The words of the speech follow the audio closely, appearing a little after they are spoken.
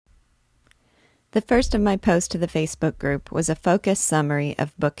The first of my posts to the Facebook group was a focused summary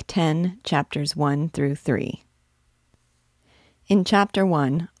of Book 10, Chapters 1 through 3. In Chapter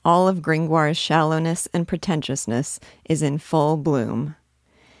 1, all of Gringoire's shallowness and pretentiousness is in full bloom.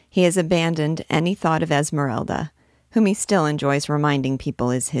 He has abandoned any thought of Esmeralda, whom he still enjoys reminding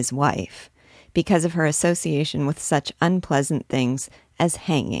people is his wife, because of her association with such unpleasant things as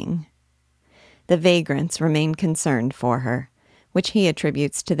hanging. The vagrants remain concerned for her, which he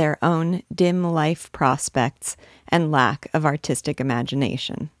attributes to their own dim life prospects and lack of artistic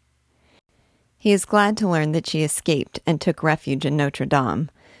imagination. He is glad to learn that she escaped and took refuge in Notre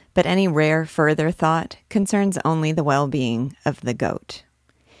Dame, but any rare further thought concerns only the well-being of the goat.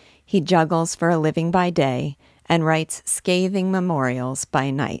 He juggles for a living by day and writes scathing memorials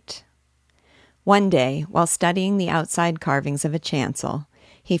by night. One day, while studying the outside carvings of a chancel,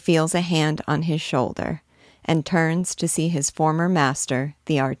 he feels a hand on his shoulder and turns to see his former master,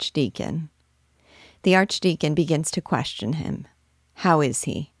 the archdeacon. The archdeacon begins to question him. How is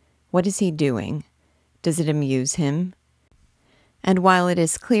he? What is he doing? Does it amuse him? And while it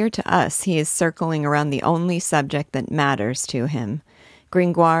is clear to us he is circling around the only subject that matters to him,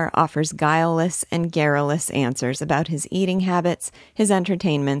 Gringoire offers guileless and garrulous answers about his eating habits, his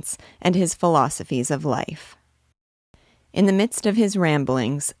entertainments, and his philosophies of life. In the midst of his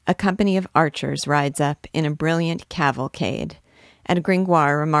ramblings, a company of archers rides up in a brilliant cavalcade, and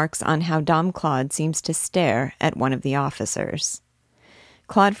Gringoire remarks on how Dom Claude seems to stare at one of the officers.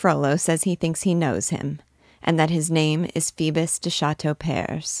 Claude Frollo says he thinks he knows him, and that his name is Phoebus de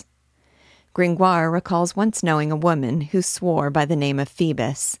Chateaupers. Gringoire recalls once knowing a woman who swore by the name of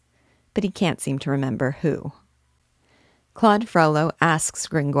Phoebus, but he can't seem to remember who. Claude Frollo asks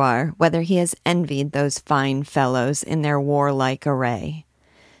Gringoire whether he has envied those fine fellows in their warlike array,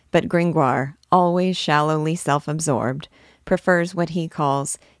 but Gringoire, always shallowly self-absorbed, prefers what he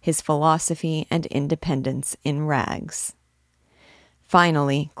calls his philosophy and independence in rags.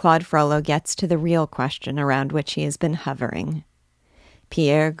 Finally, Claude Frollo gets to the real question around which he has been hovering.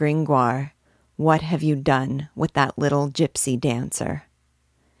 Pierre Gringoire, what have you done with that little gypsy dancer?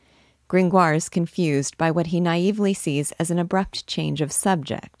 Gringoire is confused by what he naively sees as an abrupt change of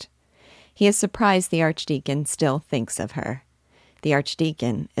subject. He is surprised the archdeacon still thinks of her. The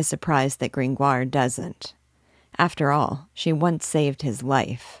archdeacon is surprised that Gringoire doesn't. After all, she once saved his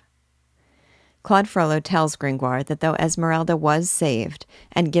life. Claude Frollo tells Gringoire that though Esmeralda was saved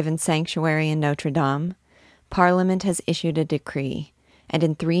and given sanctuary in Notre Dame, Parliament has issued a decree, and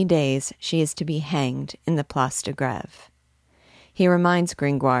in 3 days she is to be hanged in the Place de Grève. He reminds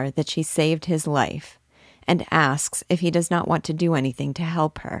Gringoire that she saved his life, and asks if he does not want to do anything to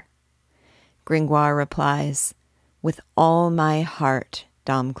help her. Gringoire replies, "With all my heart,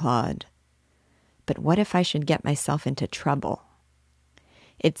 Dom Claude. But what if I should get myself into trouble?"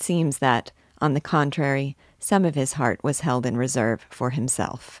 It seems that, on the contrary, some of his heart was held in reserve for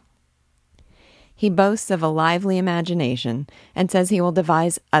himself. He boasts of a lively imagination and says he will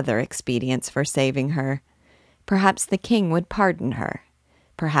devise other expedients for saving her. Perhaps the king would pardon her.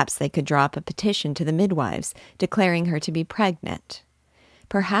 Perhaps they could draw up a petition to the midwives declaring her to be pregnant.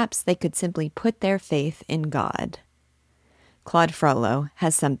 Perhaps they could simply put their faith in God. Claude Frollo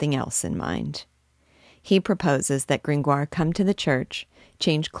has something else in mind. He proposes that Gringoire come to the church,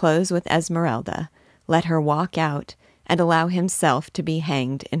 change clothes with Esmeralda, let her walk out, and allow himself to be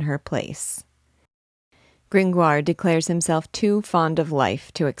hanged in her place. Gringoire declares himself too fond of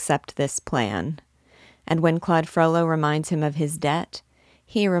life to accept this plan, and when Claude Frollo reminds him of his debt,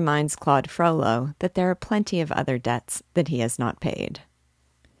 he reminds Claude Frollo that there are plenty of other debts that he has not paid.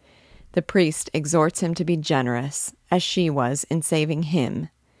 The priest exhorts him to be generous, as she was in saving him,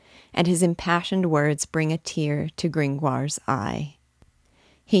 and his impassioned words bring a tear to Gringoire's eye.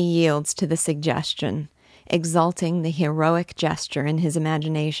 He yields to the suggestion, exalting the heroic gesture in his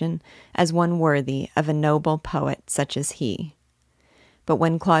imagination as one worthy of a noble poet such as he. But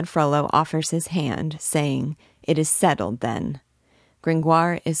when Claude Frollo offers his hand, saying, "It is settled, then,"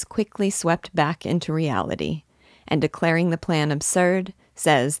 Gringoire is quickly swept back into reality, and declaring the plan absurd,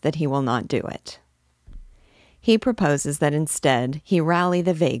 says that he will not do it. He proposes that instead he rally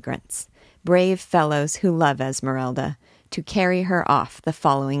the vagrants, brave fellows who love Esmeralda, to carry her off the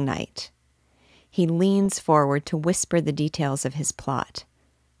following night. He leans forward to whisper the details of his plot,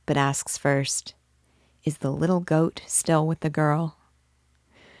 but asks first, "Is the little goat still with the girl?"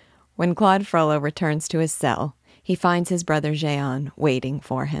 When Claude Frollo returns to his cell, he finds his brother Jehan waiting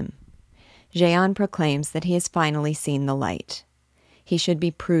for him. Jehan proclaims that he has finally seen the light. He should be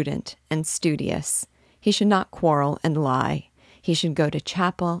prudent and studious. He should not quarrel and lie. He should go to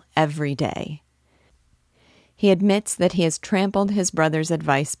chapel every day. He admits that he has trampled his brother's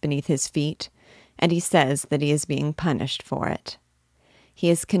advice beneath his feet, and he says that he is being punished for it. He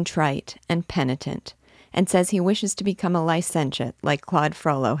is contrite and penitent, and says he wishes to become a licentiate like Claude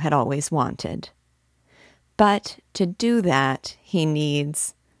Frollo had always wanted. But to do that, he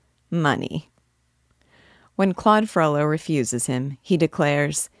needs money. When Claude Frollo refuses him, he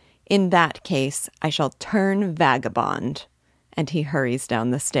declares, "In that case, I shall turn vagabond," and he hurries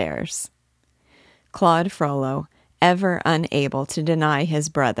down the stairs. Claude Frollo, ever unable to deny his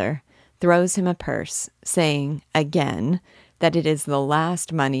brother, throws him a purse, saying, again, that it is the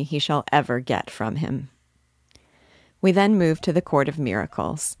last money he shall ever get from him. We then move to the Court of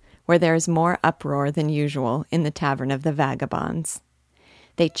Miracles, where there is more uproar than usual in the Tavern of the Vagabonds.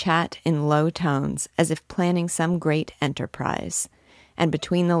 They chat in low tones as if planning some great enterprise, and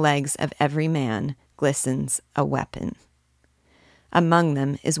between the legs of every man glistens a weapon. Among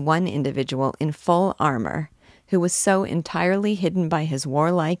them is one individual in full armor, who was so entirely hidden by his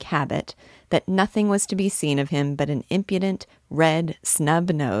warlike habit that nothing was to be seen of him but an impudent, red, snub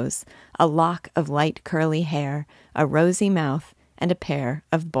nose, a lock of light curly hair, a rosy mouth, and a pair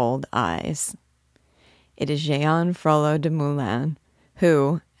of bold eyes. It is Jehan Frollo de Moulins,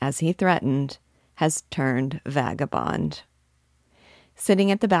 who, as he threatened, has turned vagabond.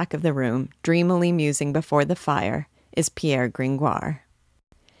 Sitting at the back of the room, dreamily musing before the fire, is Pierre Gringoire.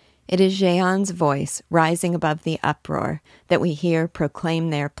 It is Jehan's voice rising above the uproar that we hear proclaim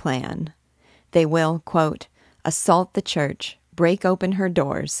their plan. They will, quote, assault the church, break open her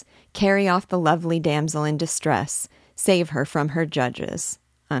doors, carry off the lovely damsel in distress, save her from her judges,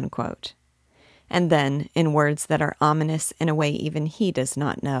 unquote. And then, in words that are ominous in a way even he does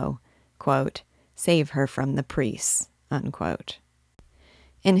not know, quote, save her from the priests, unquote.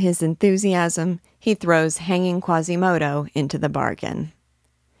 In his enthusiasm, he throws hanging Quasimodo into the bargain.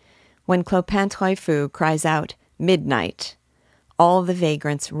 When Clopin Trouillefou cries out, midnight, all the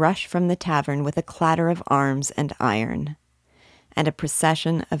vagrants rush from the tavern with a clatter of arms and iron, and a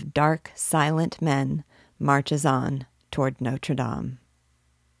procession of dark, silent men marches on toward Notre Dame.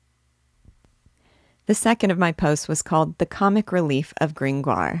 The second of my posts was called The Comic Relief of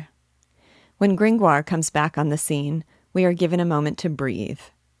Gringoire. When Gringoire comes back on the scene, we are given a moment to breathe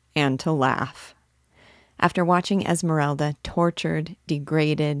and to laugh. After watching Esmeralda tortured,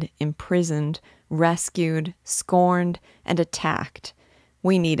 degraded, imprisoned, rescued, scorned, and attacked,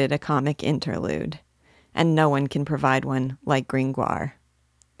 we needed a comic interlude, and no one can provide one like Gringoire.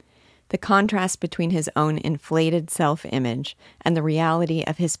 The contrast between his own inflated self-image and the reality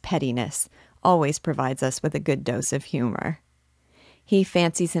of his pettiness always provides us with a good dose of humor. He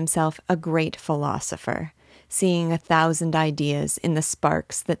fancies himself a great philosopher, seeing 1,000 ideas in the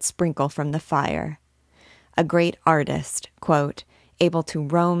sparks that sprinkle from the fire. A great artist, quote, able to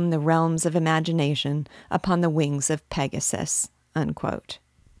roam the realms of imagination upon the wings of Pegasus, unquote.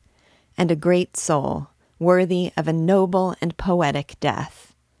 And a great soul, worthy of a noble and poetic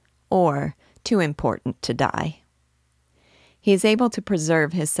death, or too important to die. He is able to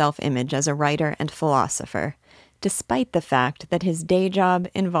preserve his self-image as a writer and philosopher, despite the fact that his day job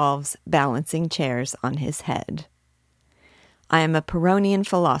involves balancing chairs on his head. I am a Pyrrhonian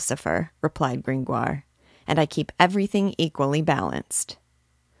philosopher, replied Gringoire, and I keep everything equally balanced.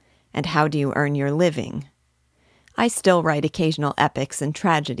 And how do you earn your living? I still write occasional epics and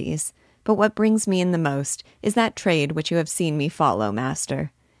tragedies, but what brings me in the most is that trade which you have seen me follow,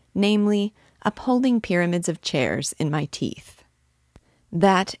 master, namely, upholding pyramids of chairs in my teeth.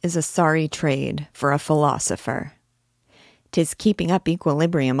 That is a sorry trade for a philosopher. 'Tis keeping up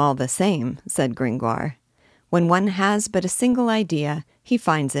equilibrium all the same, said Gringoire. When one has but a single idea, he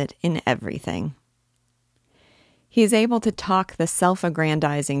finds it in everything. He is able to talk the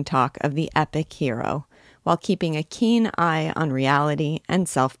self-aggrandizing talk of the epic hero, while keeping a keen eye on reality and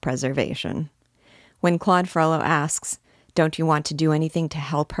self-preservation. When Claude Frollo asks, "Don't you want to do anything to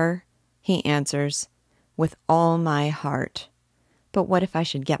help her?" he answers, "With all my heart. But what if I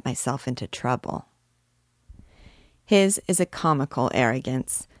should get myself into trouble?" His is a comical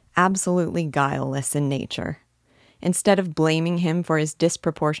arrogance, absolutely guileless in nature. Instead of blaming him for his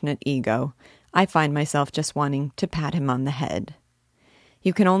disproportionate ego, I find myself just wanting to pat him on the head.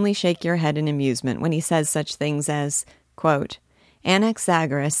 You can only shake your head in amusement when he says such things as, quote,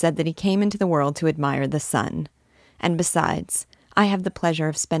 Anaxagoras said that he came into the world to admire the sun. And besides, I have the pleasure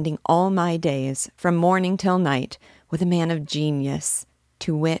of spending all my days, from morning till night, with a man of genius,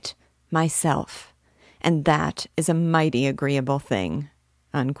 to wit, myself. And that is a mighty agreeable thing,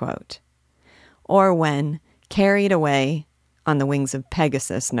 unquote. Or when, carried away, on the wings of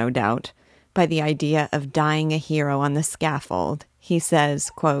Pegasus, no doubt, by the idea of dying a hero on the scaffold, he says,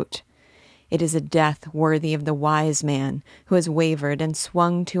 quote, It is a death worthy of the wise man who has wavered and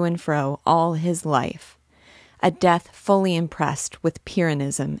swung to and fro all his life, a death fully impressed with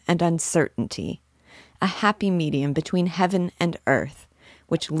Pyrrhonism and uncertainty, a happy medium between heaven and earth,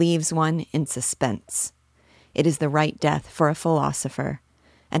 which leaves one in suspense. It is the right death for a philosopher,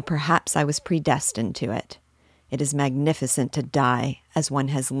 and perhaps I was predestined to it. It is magnificent to die as one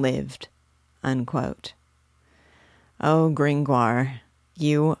has lived." Unquote. Oh, Gringoire,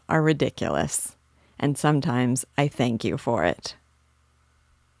 you are ridiculous, and sometimes I thank you for it.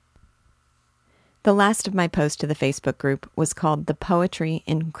 The last of my posts to the Facebook group was called The Poetry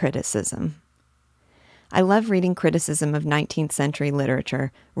in Criticism. I love reading criticism of 19th century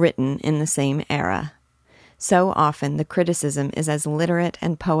literature written in the same era. So often the criticism is as literate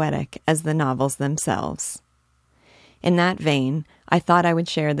and poetic as the novels themselves. In that vein, I thought I would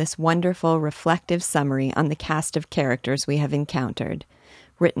share this wonderful reflective summary on the cast of characters we have encountered,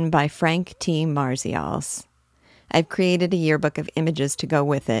 written by Frank T. Marzials. I've created a yearbook of images to go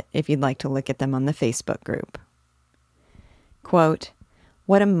with it if you'd like to look at them on the Facebook group. Quote,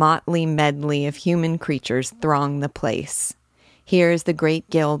 "What a motley medley of human creatures throng the place. Here is the great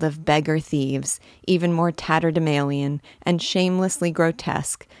guild of beggar thieves, even more tatterdemalion and shamelessly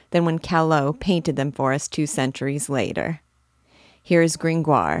grotesque than when Callot painted them for us 2 centuries later. Here is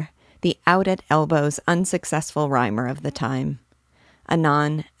Gringoire, the out-at-elbows unsuccessful rhymer of the time.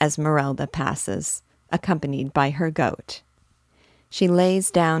 Anon, Esmeralda passes, accompanied by her goat. She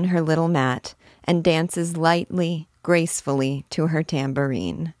lays down her little mat and dances lightly, gracefully to her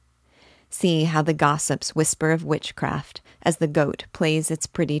tambourine. See how the gossips whisper of witchcraft as the goat plays its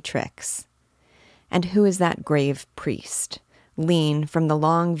pretty tricks. And who is that grave priest, lean from the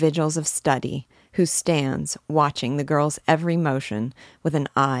long vigils of study, who stands watching the girl's every motion with an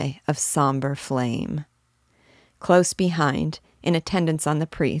eye of somber flame? Close behind, in attendance on the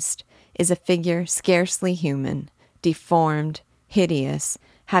priest, is a figure scarcely human, deformed, hideous,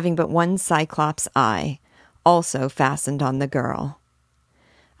 having but one cyclops eye, also fastened on the girl.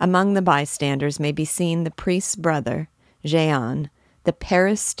 Among the bystanders may be seen the priest's brother, Jehan, the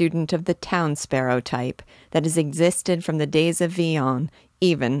Paris student of the town sparrow type that has existed from the days of Villon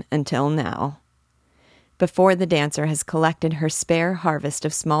even until now. Before the dancer has collected her spare harvest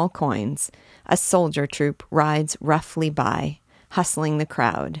of small coins, a soldier troop rides roughly by, hustling the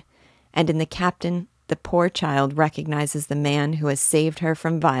crowd, and in the captain the poor child recognizes the man who has saved her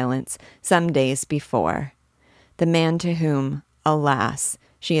from violence some days before, the man to whom, alas,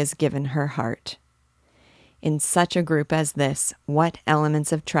 she has given her heart. In such a group as this, what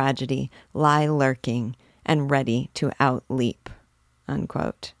elements of tragedy lie lurking and ready to outleap?"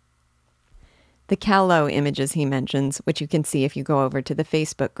 Unquote. The Callot images he mentions, which you can see if you go over to the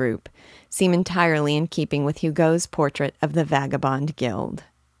Facebook group, seem entirely in keeping with Hugo's portrait of the Vagabond Guild.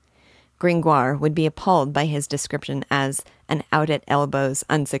 Gringoire would be appalled by his description as an out-at-elbows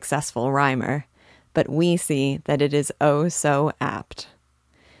unsuccessful rhymer, but we see that it is oh so apt.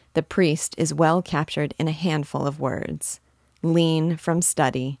 The priest is well captured in a handful of words, lean from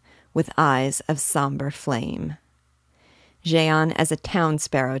study, with eyes of somber flame. Jehan as a town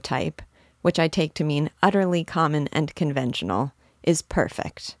sparrow type, which I take to mean utterly common and conventional, is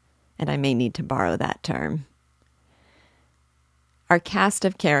perfect, and I may need to borrow that term. Our cast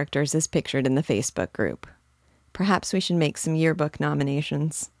of characters is pictured in the Facebook group. Perhaps we should make some yearbook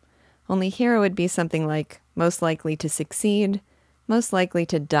nominations. Only here it would be something like most likely to succeed, most likely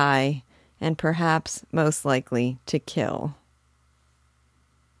to die, and perhaps most likely to kill.